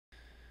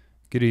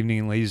Good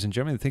evening, ladies and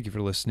gentlemen. Thank you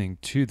for listening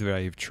to The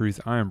Value of Truth.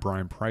 I am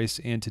Brian Price,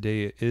 and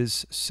today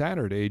is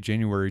Saturday,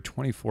 January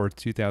 24th,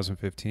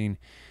 2015.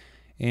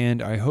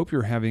 And I hope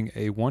you're having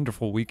a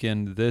wonderful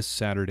weekend this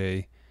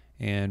Saturday.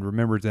 And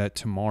remember that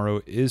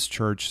tomorrow is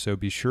church, so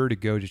be sure to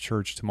go to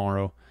church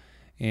tomorrow.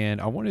 And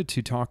I wanted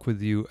to talk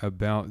with you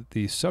about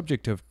the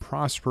subject of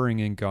prospering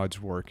in God's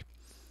work.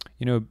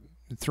 You know,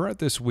 throughout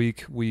this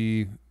week,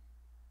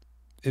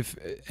 if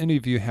any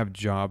of you have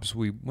jobs,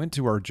 we went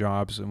to our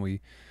jobs and we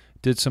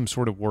did some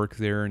sort of work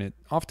there, and it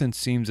often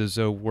seems as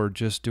though we're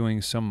just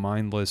doing some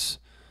mindless,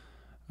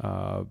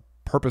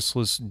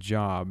 purposeless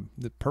job,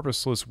 the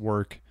purposeless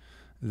work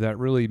that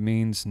really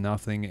means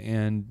nothing.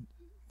 And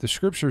the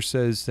scripture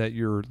says that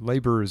your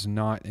labor is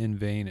not in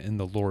vain in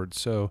the Lord.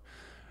 So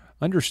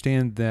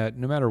understand that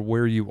no matter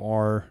where you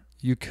are,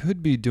 you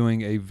could be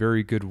doing a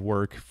very good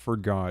work for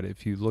God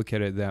if you look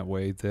at it that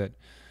way, that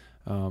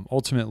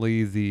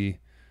ultimately the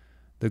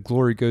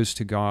glory goes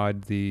to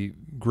God, the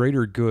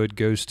greater good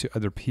goes to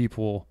other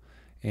people,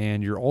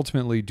 and you're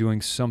ultimately doing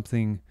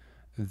something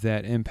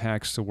that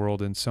impacts the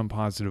world in some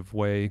positive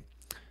way,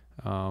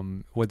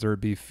 whether it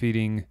be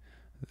feeding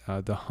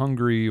the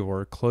hungry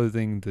or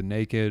clothing the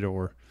naked,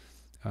 or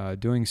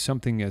doing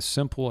something as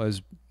simple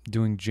as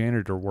doing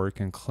janitor work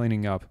and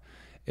cleaning up.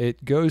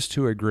 It goes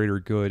to a greater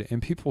good,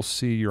 and people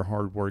see your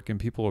hard work and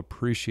people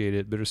appreciate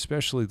it, but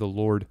especially the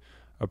Lord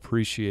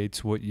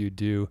appreciates what you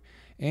do.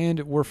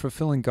 And we're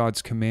fulfilling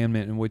God's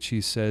commandment in which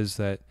he says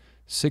that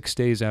 6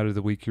 days out of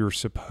the week you're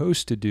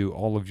supposed to do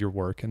all of your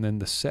work. And then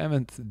the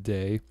seventh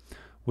day,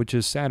 which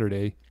is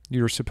Saturday,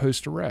 you're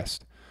supposed to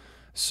rest.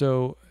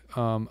 So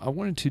I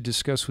wanted to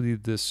discuss with you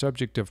the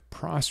subject of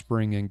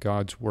prospering in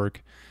God's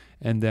work,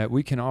 and that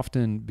we can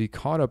often be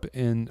caught up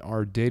in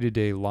our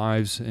day-to-day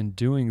lives and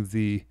doing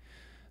the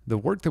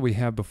work that we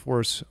have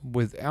before us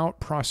without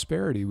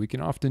prosperity. We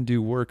can often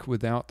do work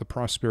without the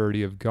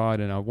prosperity of God,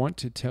 and I want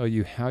to tell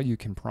you how you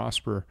can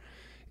prosper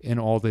in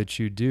all that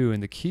you do.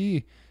 And the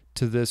key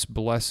to this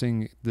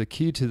blessing, the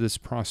key to this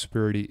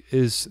prosperity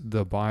is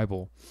the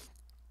Bible.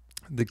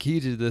 The key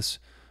to this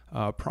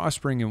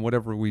prospering in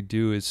whatever we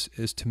do is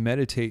to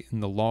meditate in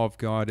the law of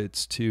God.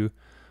 It's to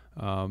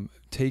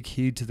take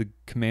heed to the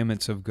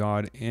commandments of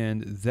God,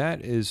 and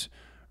that is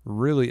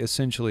really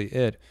essentially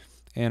it.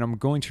 And I'm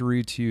going to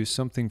read to you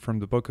something from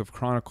the book of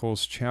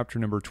Chronicles, chapter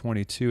number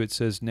 22. It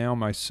says, "Now,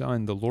 my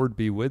son, the Lord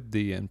be with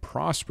thee, and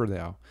prosper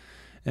thou,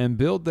 and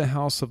build the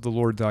house of the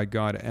Lord thy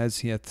God, as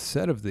he hath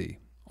said of thee.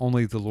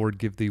 Only the Lord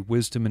give thee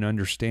wisdom and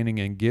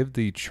understanding, and give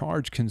thee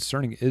charge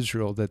concerning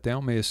Israel, that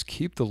thou mayest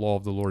keep the law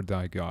of the Lord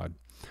thy God.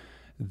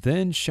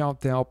 Then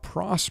shalt thou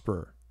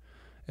prosper,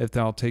 if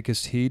thou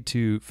takest heed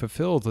to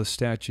fulfill the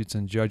statutes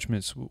and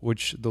judgments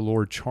which the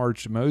Lord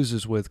charged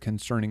Moses with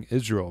concerning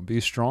Israel.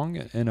 Be strong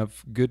and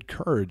of good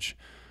courage.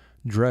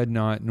 Dread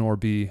not, nor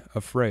be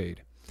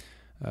afraid."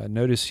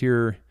 Notice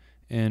here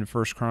in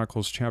 1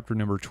 Chronicles chapter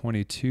number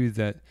 22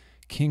 that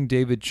King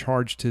David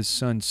charged his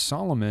son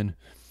Solomon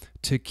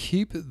to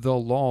keep the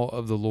law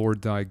of the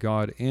Lord thy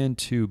God and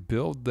to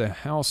build the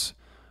house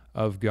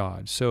of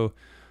God. So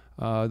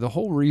the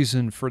whole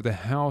reason for the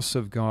house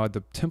of God,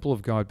 the temple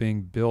of God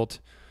being built,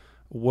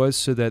 was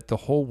so that the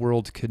whole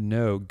world could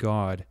know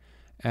God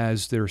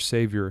as their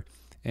Savior.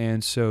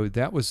 And so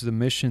that was the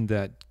mission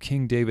that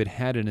King David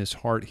had in his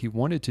heart. He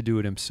wanted to do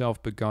it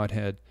himself, but God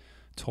had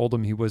told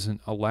him he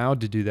wasn't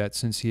allowed to do that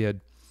since he had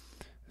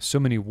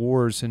so many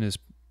wars in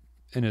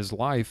his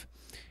life.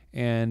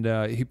 And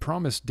he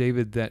promised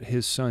David that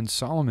his son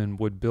Solomon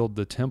would build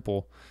the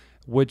temple,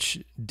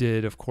 which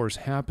did, of course,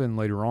 happen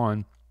later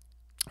on.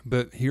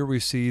 But here we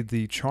see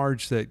the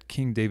charge that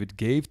King David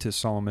gave to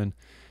Solomon,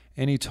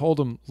 and he told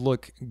him,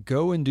 look,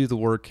 go and do the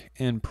work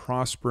and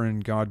prosper,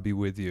 and God be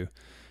with you.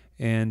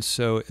 And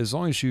so as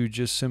long as you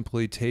just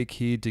simply take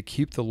heed to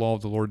keep the law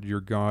of the Lord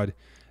your God,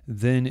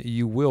 then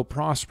you will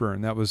prosper.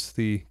 And that was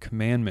the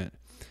commandment.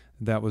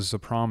 That was the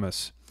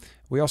promise.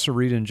 We also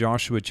read in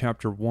Joshua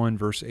chapter 1,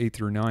 verse 8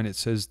 through 9, it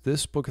says,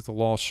 "This book of the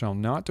law shall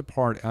not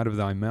depart out of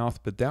thy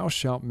mouth, but thou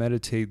shalt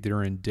meditate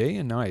therein day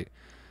and night,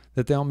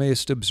 that thou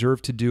mayest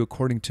observe to do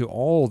according to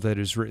all that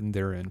is written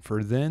therein.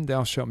 For then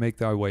thou shalt make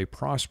thy way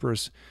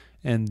prosperous,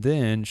 and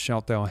then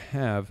shalt thou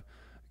have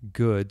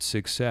good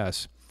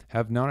success.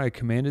 Have not I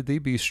commanded thee?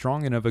 Be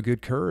strong and of a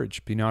good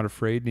courage. Be not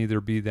afraid,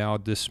 neither be thou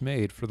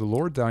dismayed. For the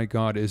Lord thy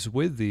God is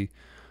with thee,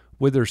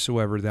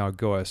 whithersoever thou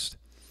goest."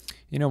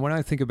 You know, when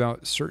I think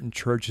about certain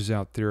churches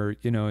out there,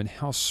 and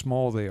how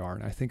small they are,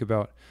 and I think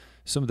about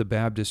some of the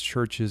Baptist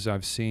churches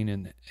I've seen,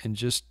 and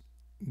just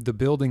the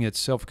building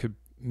itself could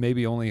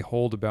maybe only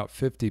hold about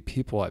 50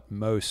 people at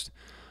most.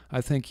 I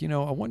think,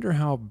 I wonder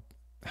how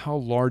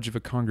large of a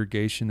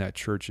congregation that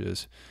church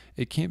is.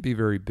 It can't be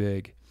very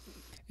big.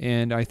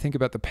 And I think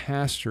about the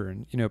pastor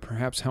and,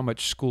 perhaps how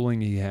much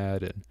schooling he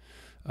had and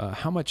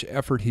how much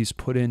effort he's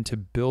put into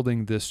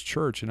building this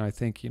church. And I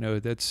think,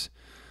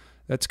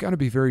 that's got to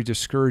be very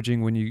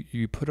discouraging when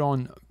you put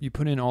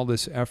in all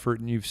this effort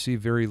and you see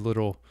very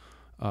little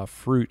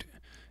fruit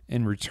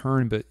in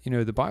return. But,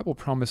 the Bible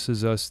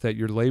promises us that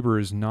your labor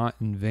is not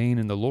in vain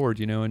in the Lord,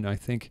 and I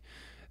think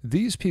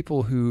these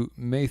people who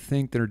may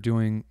think they're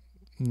doing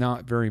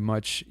not very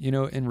much,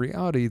 in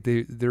reality,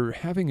 they're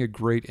having a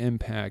great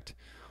impact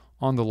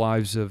on the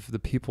lives of the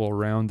people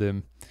around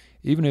them,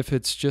 even if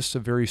it's just a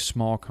very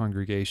small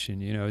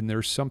congregation, and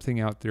there's something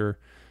out there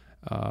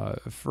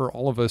for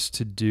all of us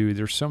to do.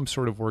 There's some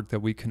sort of work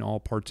that we can all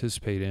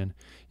participate in.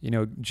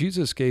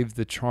 Jesus gave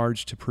the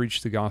charge to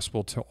preach the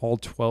gospel to all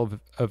 12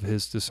 of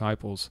his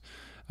disciples.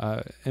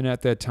 And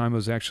at that time, it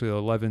was actually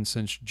 11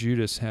 since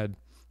Judas had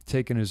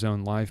taken his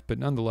own life. But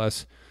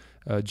nonetheless,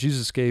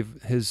 Jesus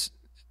gave his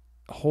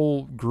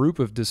whole group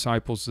of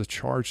disciples the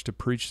charge to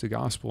preach the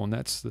gospel. And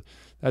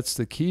that's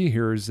the key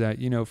here, is that,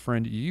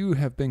 friend, you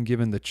have been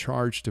given the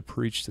charge to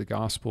preach the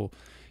gospel.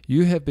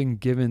 You have been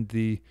given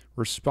the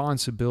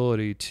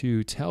responsibility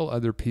to tell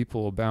other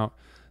people about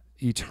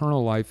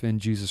eternal life in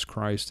Jesus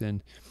Christ.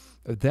 And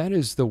that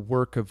is the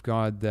work of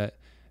God that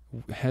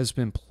has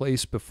been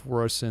placed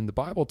before us. And the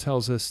Bible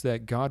tells us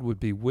that God would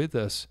be with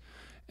us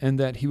and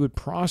that he would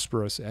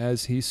prosper us,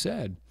 as he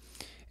said,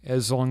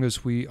 as long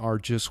as we are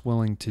just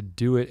willing to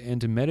do it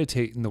and to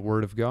meditate in the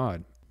Word of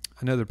God.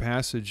 Another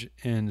passage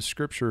in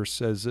Scripture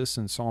says this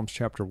in Psalms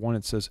chapter 1.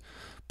 It says,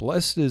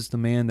 "Blessed is the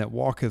man that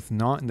walketh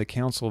not in the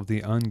counsel of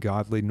the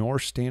ungodly, nor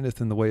standeth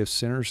in the way of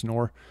sinners,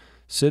 nor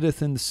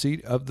sitteth in the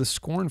seat of the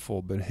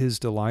scornful. But his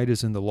delight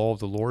is in the law of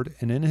the Lord,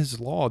 and in his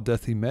law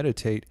doth he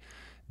meditate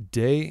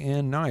day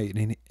and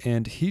night.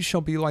 And he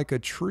shall be like a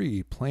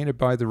tree planted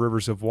by the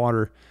rivers of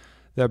water,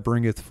 that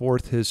bringeth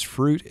forth his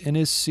fruit in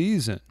his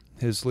season.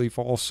 His leaf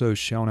also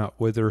shall not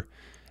wither,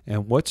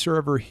 and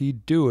whatsoever he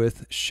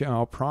doeth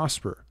shall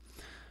prosper."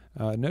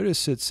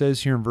 Notice it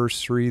says here in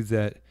verse 3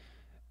 that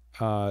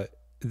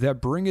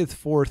that bringeth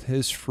forth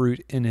his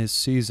fruit in his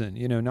season.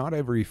 Not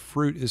every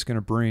fruit is going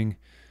to bring,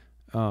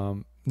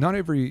 not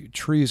every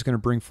tree is going to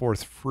bring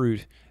forth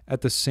fruit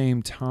at the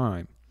same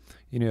time.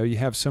 You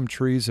have some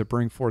trees that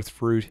bring forth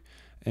fruit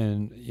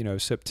in,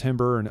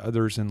 September, and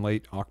others in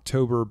late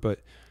October, but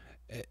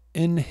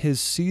in his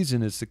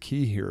season is the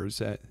key here, is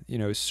that,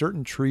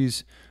 certain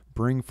trees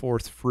bring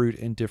forth fruit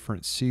in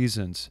different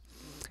seasons.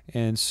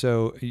 And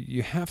so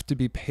you have to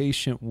be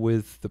patient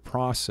with the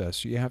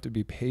process. You have to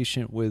be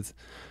patient with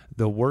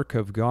the work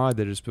of God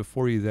that is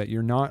before you, that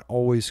you're not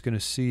always going to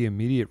see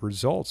immediate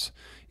results.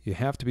 You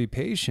have to be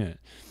patient.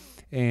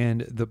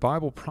 And the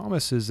Bible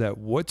promises that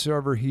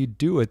whatsoever he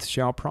doeth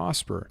shall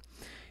prosper.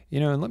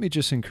 And let me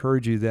just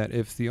encourage you that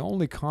if the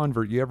only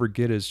convert you ever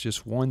get is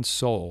just one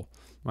soul,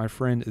 my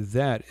friend,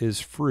 that is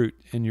fruit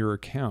in your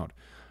account.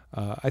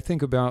 I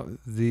think about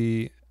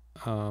the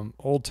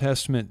Old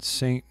Testament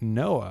Saint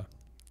Noah.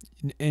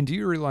 And do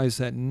you realize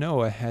that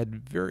Noah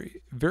had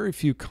very, very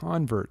few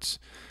converts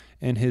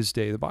in his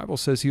day? The Bible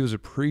says he was a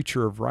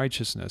preacher of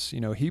righteousness.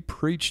 He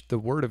preached the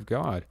word of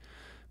God,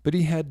 but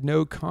he had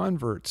no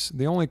converts.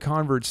 The only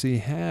converts he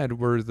had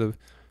were the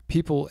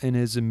people in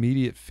his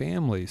immediate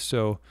family.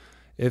 So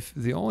if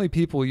the only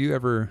people you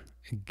ever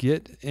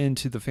get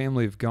into the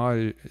family of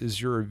God is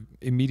your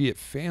immediate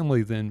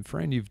family, then,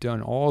 friend, you've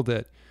done all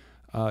that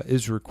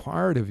is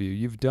required of you.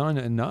 You've done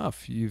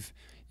enough.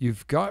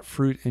 You've got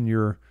fruit in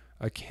your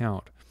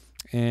account.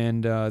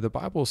 And the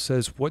Bible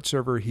says,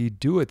 whatsoever he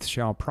doeth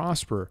shall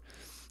prosper.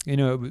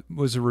 It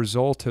was a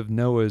result of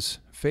Noah's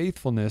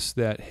faithfulness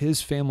that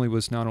his family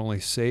was not only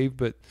saved,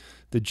 but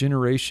the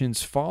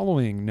generations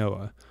following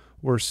Noah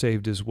were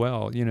saved as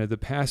well. The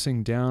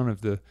passing down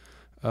of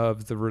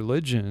the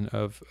religion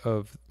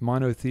of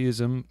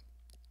monotheism,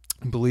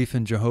 belief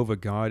in Jehovah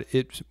God,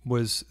 it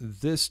was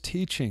this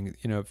teaching,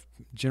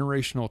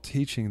 generational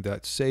teaching,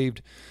 that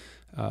saved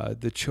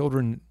the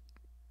children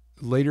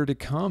later to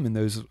come in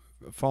those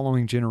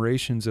following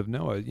generations of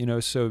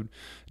Noah. So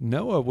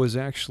Noah was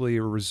actually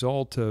a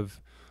result of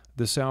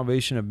the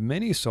salvation of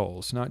many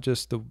souls, not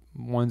just the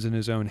ones in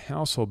his own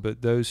household,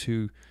 but those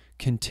who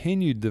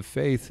continued the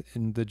faith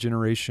in the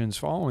generations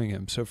following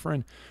him. So,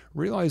 friend,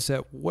 realize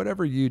that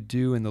whatever you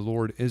do in the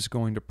Lord is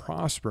going to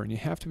prosper, and you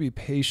have to be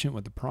patient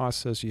with the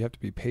process. You have to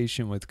be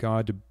patient with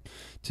God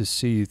to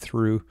see you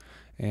through,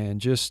 and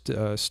just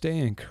stay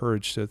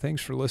encouraged. So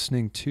thanks for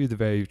listening to The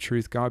Value of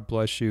Truth. God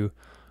bless you.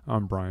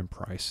 I'm Brian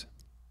Price.